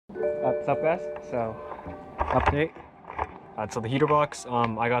What's up, guys? So, update. So the heater box,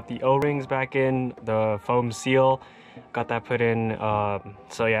 I got the O-rings back in, the foam seal, got that put in.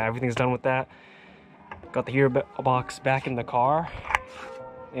 So yeah, everything's done with that. Got the heater box back in the car,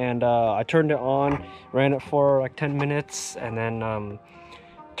 and I turned it on, ran it for like 10 minutes, and then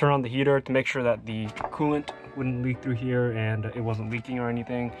turned on the heater to make sure that the coolant wouldn't leak through here and it wasn't leaking or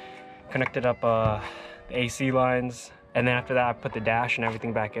anything. Connected up the AC lines, and then after that I put the dash and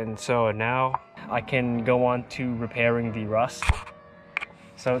everything back in. So now I can go on to repairing the rust.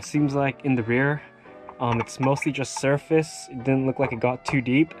 So it seems like in the rear, it's mostly just surface. It didn't look like it got too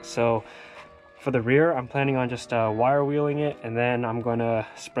deep. So for the rear, I'm planning on just wire wheeling it, and then I'm gonna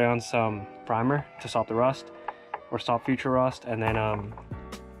spray on some primer to stop the rust or stop future rust. And then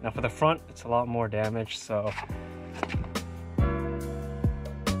now for the front, it's a lot more damage. So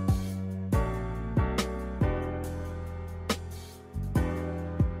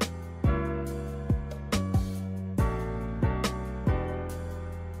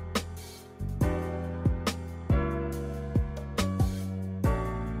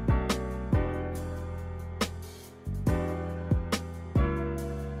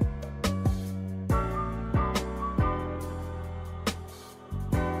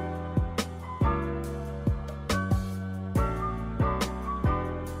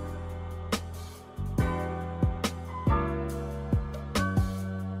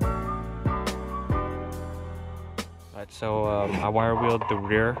I wire wheeled the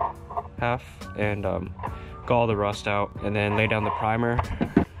rear half and got all the rust out, and then lay down the primer.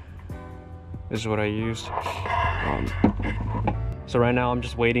 This is what I used. So right now I'm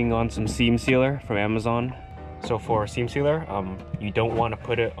just waiting on some seam sealer from Amazon. So for seam sealer, you don't want to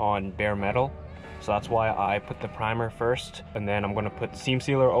put it on bare metal. So that's why I put the primer first, and then I'm going to put seam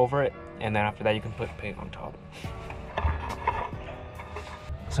sealer over it, and then after that you can put paint on top.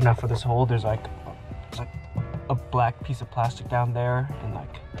 So now for this hole, there's like a black piece of plastic down there, and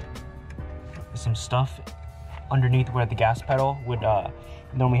like some stuff underneath where the gas pedal would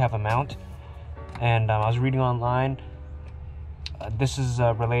normally have a mount. And I was reading online, this is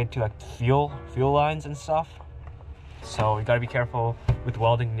related to like fuel lines and stuff, so you got to be careful with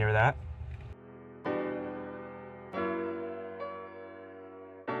welding near that.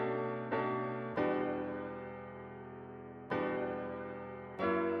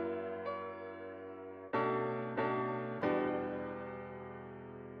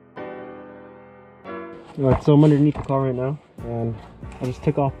 Alright, so I'm underneath the car right now, and I just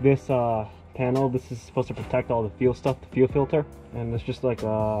took off this panel. This is supposed to protect all the fuel stuff, the fuel filter, and it's just like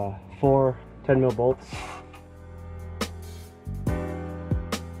 4 10mm bolts.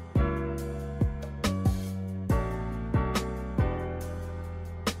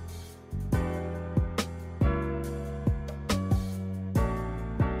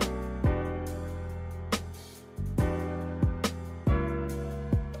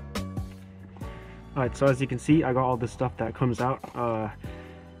 Alright, so as you can see, I got all the stuff that comes out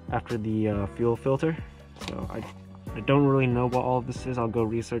after the fuel filter. So I don't really know what all of this is. I'll go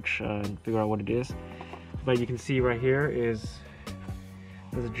research and figure out what it is. But you can see right here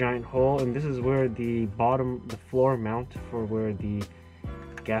there's a giant hole, and this is where the floor mount for where the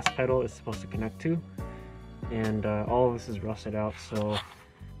gas pedal is supposed to connect to. And all of this is rusted out.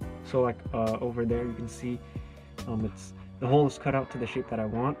 So like over there you can see the hole is cut out to the shape that I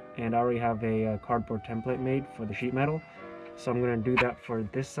want, and I already have a cardboard template made for the sheet metal. So I'm going to do that for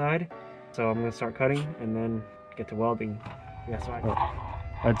this side. So I'm going to start cutting and then get to welding. Yeah, so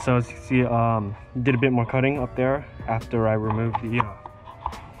Alright, so as you see, did a bit more cutting up there after I removed the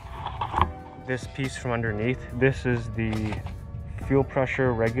this piece from underneath. This is the fuel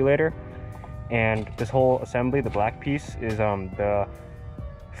pressure regulator, and this whole assembly, the black piece, is the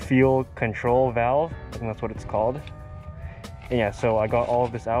fuel control valve. I think that's what it's called. And yeah, so I got all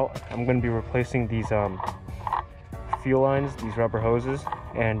of this out. I'm going to be replacing these fuel lines, these rubber hoses,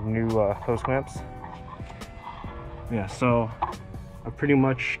 and new hose clamps. Yeah, so I've pretty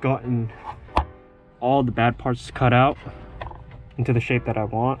much gotten all the bad parts cut out into the shape that I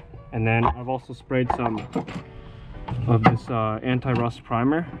want. And then I've also sprayed some of this anti-rust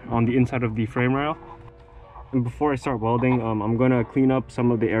primer on the inside of the frame rail. And before I start welding, I'm going to clean up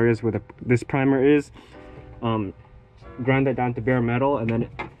some of the areas where this primer is. Grind that down to bare metal, and then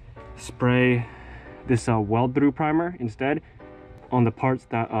spray this weld through primer instead on the parts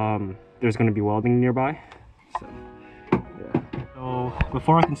that there's going to be welding nearby. So yeah. So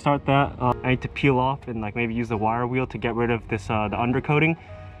before I can start that, I need to peel off and like maybe use the wire wheel to get rid of this the undercoating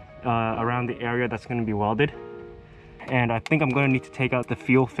around the area that's going to be welded. And I think I'm going to need to take out the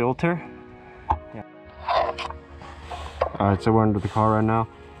fuel filter. Yeah. Alright, so we're under the car right now.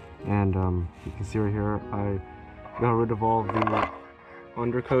 And you can see right here, I got rid of all the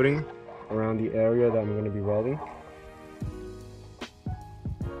undercoating around the area that I'm going to be welding.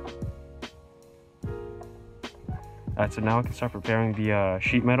 Alright, so now I can start preparing the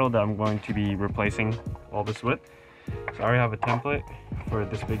sheet metal that I'm going to be replacing all this with. So I already have a template for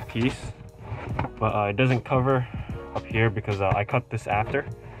this big piece, but it doesn't cover up here because I cut this after.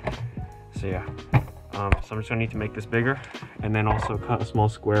 So yeah, so I'm just gonna need to make this bigger, and then also cut a small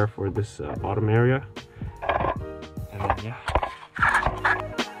square for this bottom area, and then yeah.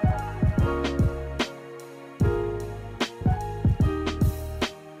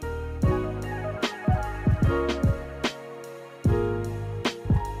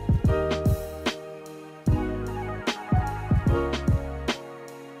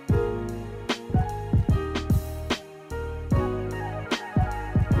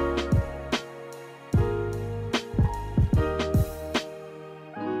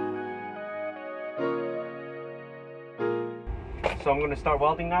 So I'm going to start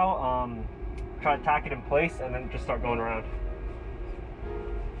welding now, try to tack it in place, and then just start going around.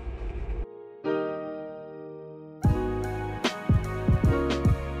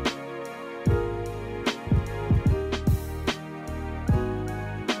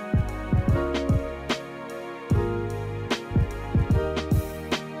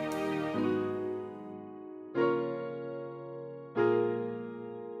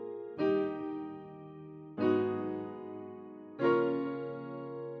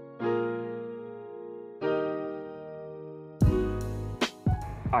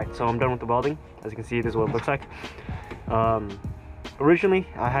 Alright, so I'm done with the welding. As you can see, this is what it looks like. Originally,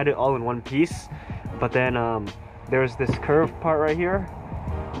 I had it all in one piece, but then there's this curved part right here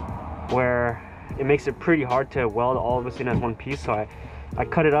where it makes it pretty hard to weld all of this in as one piece. So I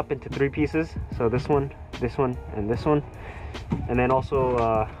cut it up into 3 pieces. So this one, and this one. And then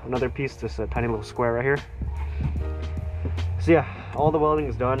also another piece, this tiny little square right here. So yeah, all the welding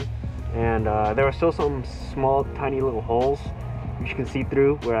is done. And there are still some small, tiny little holes which you can see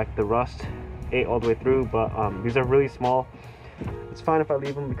through where like the rust ate all the way through, but these are really small. It's fine if I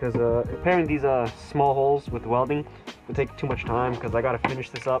leave them because repairing these small holes with welding will take too much time because I gotta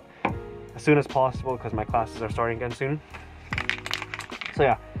finish this up as soon as possible because my classes are starting again soon. So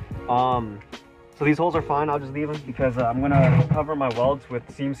yeah, so these holes are fine. I'll just leave them because I'm gonna cover my welds with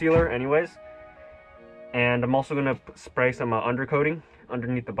seam sealer anyways, and I'm also gonna spray some undercoating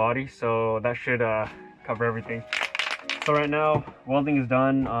underneath the body, so that should cover everything. So right now, welding is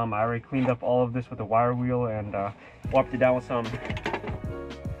done. I already cleaned up all of this with a wire wheel and wiped it down with some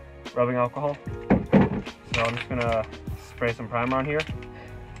rubbing alcohol. So I'm just gonna spray some primer on here.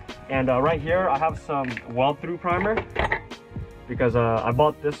 And right here, I have some weld-through primer because I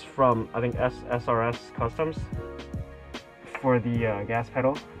bought this from, I think, SRS Customs for the gas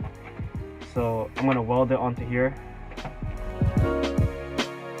pedal. So I'm gonna weld it onto here.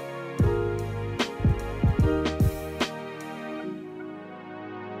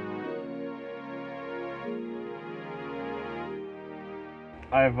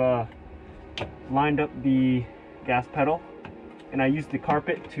 I've lined up the gas pedal, and I used the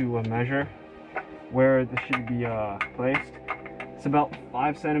carpet to measure where this should be placed. It's about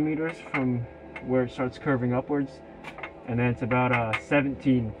 5 centimeters from where it starts curving upwards, and then it's about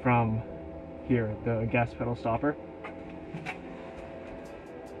 17 from here, the gas pedal stopper.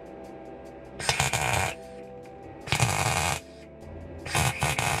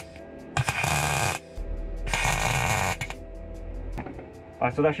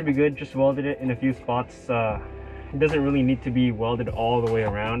 So that should be good. Just welded it in a few spots. It doesn't really need to be welded all the way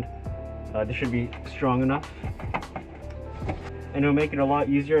around. This should be strong enough. And it'll make it a lot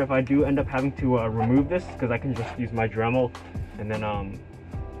easier if I do end up having to remove this, because I can just use my Dremel and then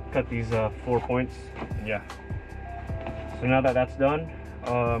cut these 4 points. And yeah. So now that that's done,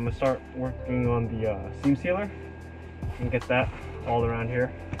 I'm gonna start working on the seam sealer and get that all around here.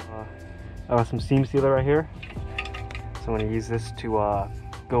 I have some seam sealer right here. So I'm going to use this to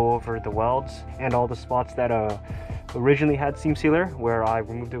go over the welds and all the spots that originally had seam sealer where I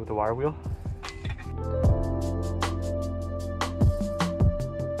removed it with the wire wheel.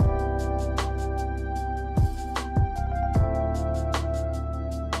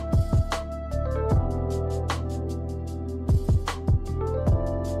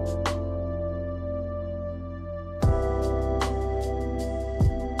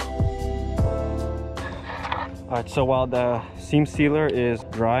 Alright, so while the seam sealer is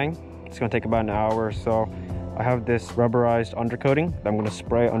drying, it's going to take about an hour or so. I have this rubberized undercoating that I'm going to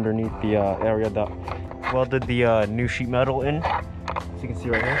spray underneath the area that welded the new sheet metal in. So you can see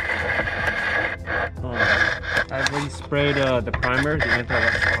right here. I've already sprayed the primer, the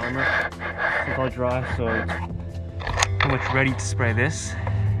anti-rust summer. It's all dry, so it's pretty much ready to spray this.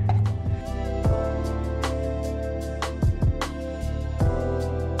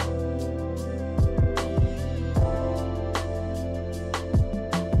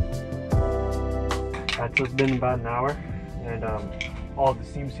 So it's been about an hour, and all the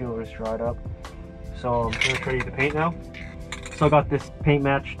seam sealer is dried up. So I'm gonna show you the paint now. So I got this paint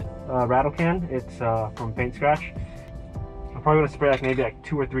matched rattle can. It's from Paint Scratch. I'm probably gonna spray like maybe like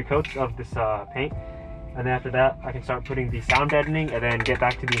 2 or 3 coats of this paint, and then after that I can start putting the sound deadening and then get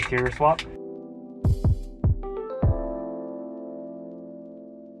back to the interior swap.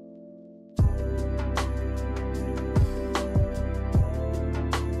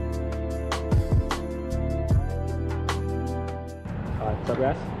 What's up,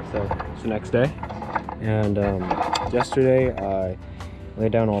 guys? So it's the next day, and yesterday I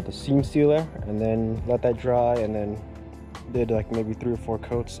laid down all the seam sealer and then let that dry, and then did like maybe 3 or 4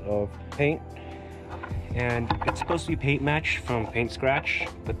 coats of paint. And it's supposed to be paint match from Paint Scratch,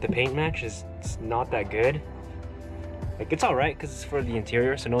 but the paint match is not that good. Like, it's all right because it's for the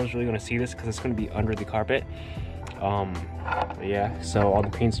interior, so no one's really gonna see this because it's gonna be under the carpet. But yeah, so all the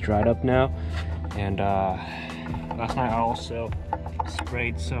paint's dried up now, and last night I also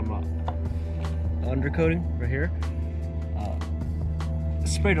sprayed some undercoating right here.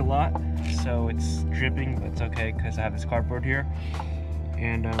 Sprayed a lot, so it's dripping, but it's okay because I have this cardboard here.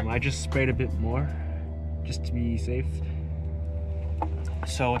 And I just sprayed a bit more just to be safe.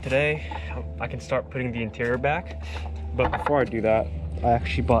 So today I can start putting the interior back, but before I do that, I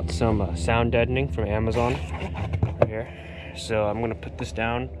actually bought some sound deadening from Amazon right here. So I'm gonna put this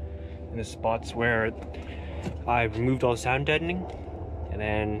down in the spots where I removed all the sound deadening, and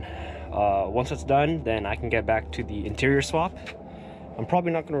then once it's done, then I can get back to the interior swap. I'm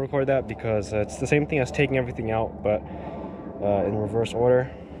probably not going to record that because it's the same thing as taking everything out, but in reverse order,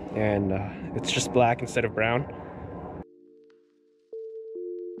 and it's just black instead of brown.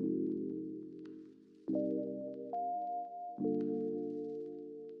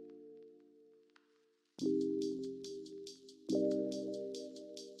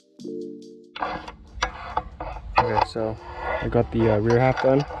 Okay, so I got the rear half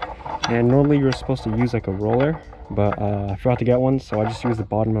done, and normally you're supposed to use like a roller, but I forgot to get one, so I just used the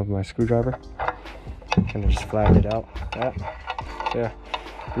bottom of my screwdriver and I just flattened it out like that. So yeah,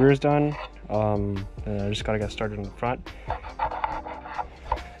 the rear's done, and I just gotta get started in the front.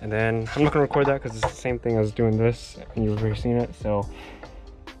 And then I'm not gonna record that because it's the same thing as doing this, and you've already seen it. So,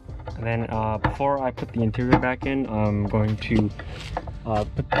 and then before I put the interior back in, I'm going to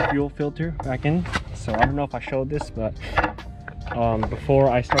put the fuel filter back in. So I don't know if I showed this, but before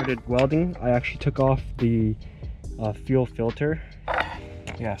I started welding, I actually took off the fuel filter.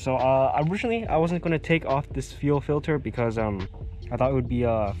 Yeah, so originally I wasn't going to take off this fuel filter because I thought it would be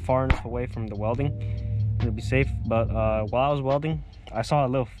far enough away from the welding and it would be safe. But while I was welding, I saw a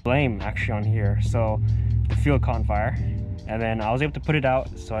little flame actually on here, so the fuel caught on fire, and then I was able to put it out,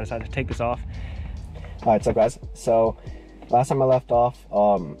 so I decided to take this off. All right, so guys, so last time I left off,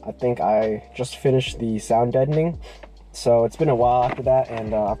 I think I just finished the sound deadening. So it's been a while after that,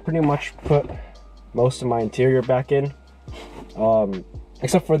 and I've pretty much put most of my interior back in,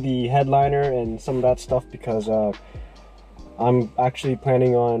 except for the headliner and some of that stuff, because I'm actually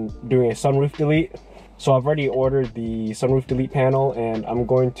planning on doing a sunroof delete. So I've already ordered the sunroof delete panel, and I'm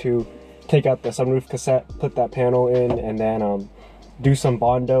going to take out the sunroof cassette, put that panel in, and then do some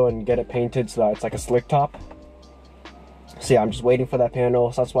Bondo and get it painted so that it's like a slick top. So yeah, I'm just waiting for that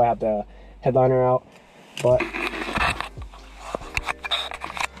panel, so that's why I have the headliner out. But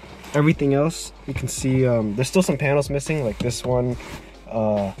everything else, you can see there's still some panels missing, like this one.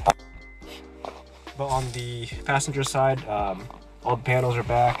 But on the passenger side, all the panels are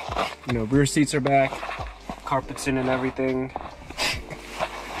back. You know, rear seats are back, carpets in and everything.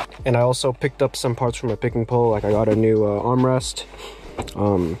 And I also picked up some parts from a picking pole. Like I got a new armrest.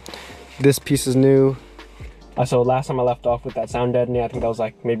 This piece is new. So last time I left off with that sound deadening, I think that was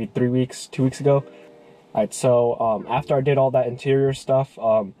like maybe 2 weeks ago. Alright, so after I did all that interior stuff,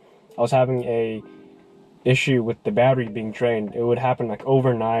 I was having a issue with the battery being drained. It would happen like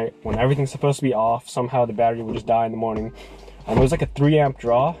overnight when everything's supposed to be off. Somehow the battery would just die in the morning. It was like a 3 amp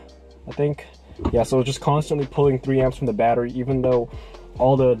draw, I think. Yeah, so it was just constantly pulling 3 amps from the battery, even though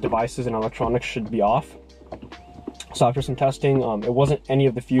all the devices and electronics should be off. So after some testing, it wasn't any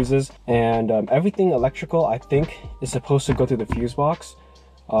of the fuses, and everything electrical, I think, is supposed to go through the fuse box.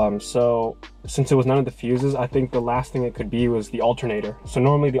 So since it was none of the fuses, I think the last thing it could be was the alternator. So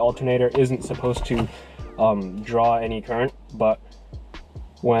normally the alternator isn't supposed to draw any current, but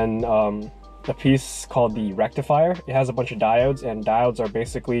when a piece called the rectifier. It has a bunch of diodes, and diodes are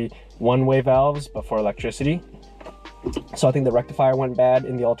basically one-way valves but for electricity. So I think the rectifier went bad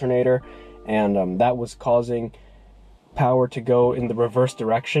in the alternator, and that was causing power to go in the reverse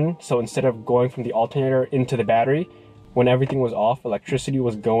direction. So instead of going from the alternator into the battery, when everything was off, electricity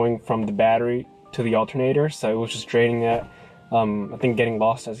was going from the battery to the alternator, so it was just draining that, I think getting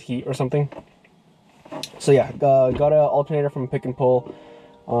lost as heat or something. So yeah, got an alternator from Pick and Pull,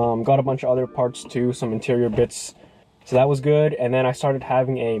 got a bunch of other parts too, some interior bits, so that was good. And then I started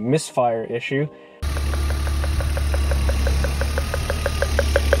having a misfire issue.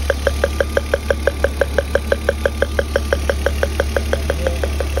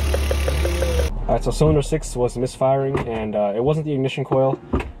 Alright, so cylinder 6 was misfiring, and it wasn't the ignition coil.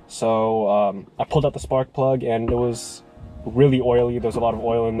 So I pulled out the spark plug, and it was really oily. There was a lot of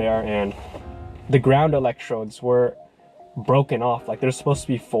oil in there, and the ground electrodes were broken off. Like, there's supposed to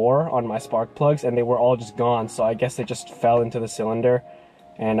be 4 on my spark plugs, and they were all just gone. So I guess they just fell into the cylinder,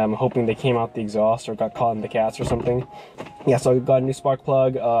 and I'm hoping they came out the exhaust or got caught in the cats or something. Yeah, so I got a new spark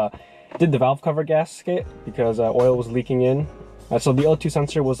plug. Did the valve cover gasket because oil was leaking in. So the O2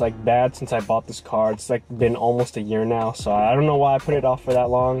 sensor was like bad since I bought this car. It's like been almost a year now, so I don't know why I put it off for that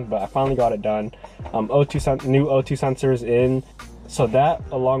long, but I finally got it done. New O2 sensors in, so that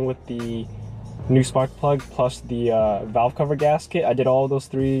along with the new spark plug plus the valve cover gasket, I did all of those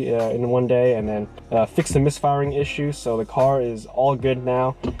 3 in one day, and then fixed the misfiring issue. So the car is all good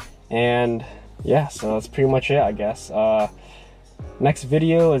now, and yeah, so that's pretty much it, I guess. Next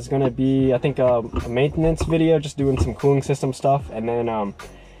video is gonna be, I think, a maintenance video, just doing some cooling system stuff, and then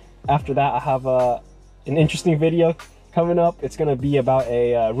after that I have an interesting video coming up. It's gonna be about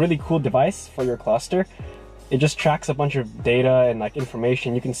a really cool device for your cluster. It just tracks a bunch of data and like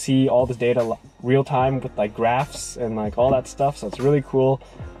information. You can see all this data real time with like graphs and like all that stuff, so it's really cool.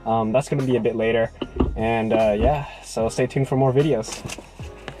 That's gonna be a bit later, and yeah, so stay tuned for more videos.